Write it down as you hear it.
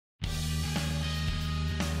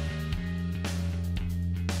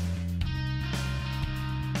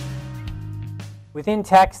within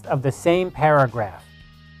text of the same paragraph.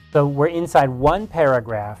 So we're inside one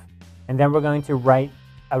paragraph, and then we're going to write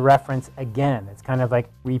a reference again. It's kind of like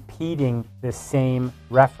repeating the same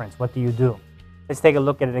reference. What do you do? Let's take a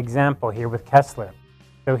look at an example here with Kessler.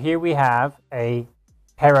 So here we have a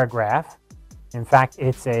paragraph. In fact,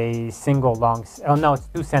 it's a single long, oh no, it's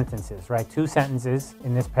two sentences, right? Two sentences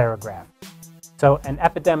in this paragraph. So an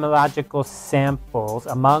epidemiological samples,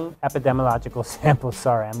 among epidemiological samples,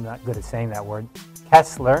 sorry, I'm not good at saying that word,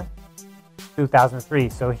 Kessler, 2003.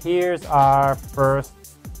 So here's our first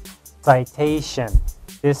citation.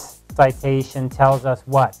 This citation tells us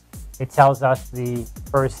what? It tells us the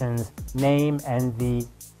person's name and the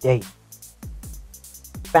date.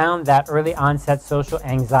 Found that early onset social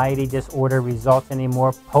anxiety disorder results in a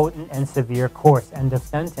more potent and severe course. End of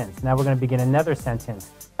sentence. Now we're going to begin another sentence.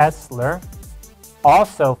 Kessler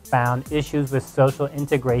also found issues with social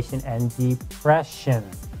integration and depression.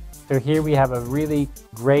 So here we have a really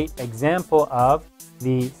great example of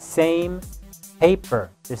the same paper.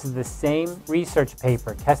 This is the same research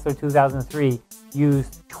paper, Kessler 2003,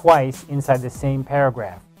 used twice inside the same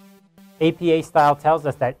paragraph. APA style tells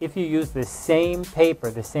us that if you use the same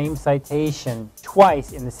paper, the same citation,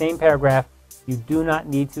 twice in the same paragraph, you do not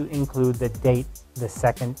need to include the date the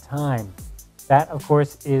second time. That, of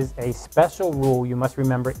course, is a special rule you must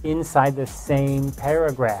remember inside the same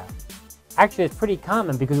paragraph. Actually, it's pretty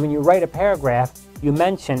common because when you write a paragraph, you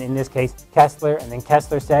mention, in this case, Kessler, and then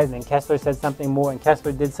Kessler said, and then Kessler said something more, and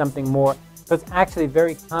Kessler did something more. So it's actually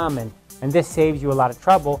very common, and this saves you a lot of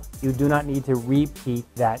trouble. You do not need to repeat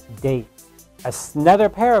that date. Another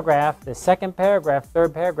paragraph, the second paragraph,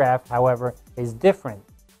 third paragraph, however, is different.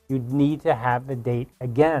 You need to have the date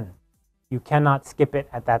again. You cannot skip it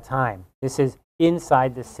at that time. This is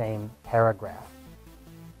inside the same paragraph.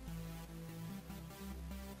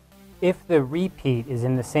 If the repeat is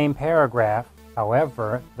in the same paragraph,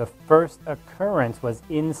 however, the first occurrence was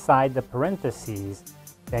inside the parentheses,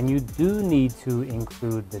 then you do need to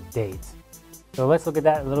include the date. So let's look at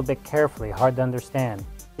that a little bit carefully, hard to understand.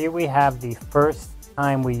 Here we have the first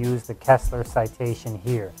time we use the Kessler citation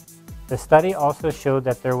here. The study also showed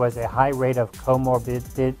that there was a high rate of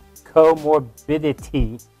comorbidity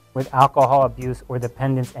with alcohol abuse or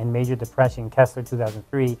dependence and major depression, Kessler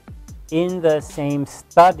 2003. In the same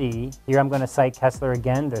study, here I'm going to cite Kessler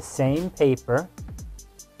again, the same paper.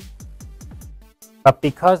 But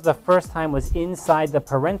because the first time was inside the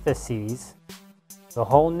parentheses, the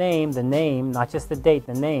whole name, the name, not just the date,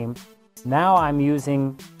 the name, now I'm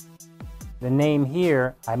using the name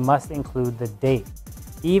here, I must include the date.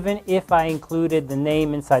 Even if I included the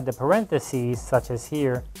name inside the parentheses, such as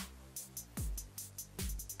here,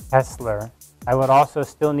 Kessler, I would also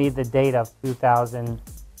still need the date of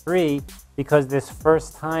 2003 because this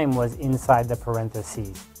first time was inside the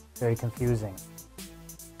parentheses. Very confusing.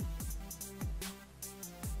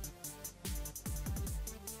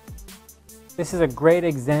 This is a great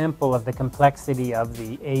example of the complexity of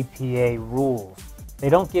the APA rules. They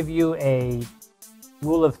don't give you a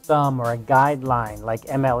rule of thumb or a guideline like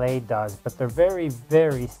MLA does, but they're very,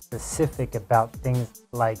 very specific about things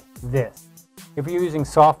like this. If you're using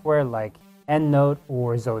software like EndNote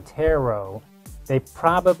or Zotero, they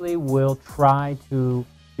probably will try to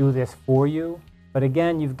do this for you. But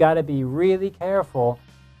again, you've got to be really careful.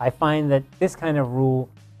 I find that this kind of rule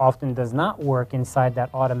often does not work inside that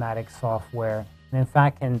automatic software, and in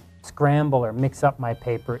fact can scramble or mix up my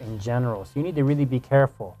paper in general. So you need to really be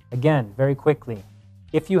careful. Again, very quickly,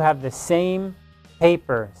 if you have the same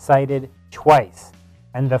paper cited twice,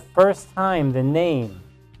 and the first time the name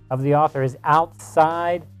of the author is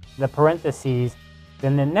outside the parentheses,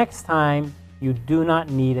 then the next time you do not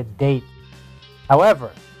need a date.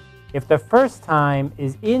 However, if the first time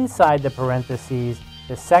is inside the parentheses,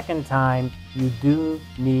 the second time you do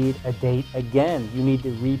need a date again. You need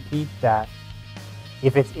to repeat that.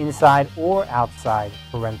 If it's inside or outside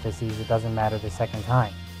parentheses, it doesn't matter the second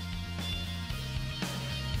time.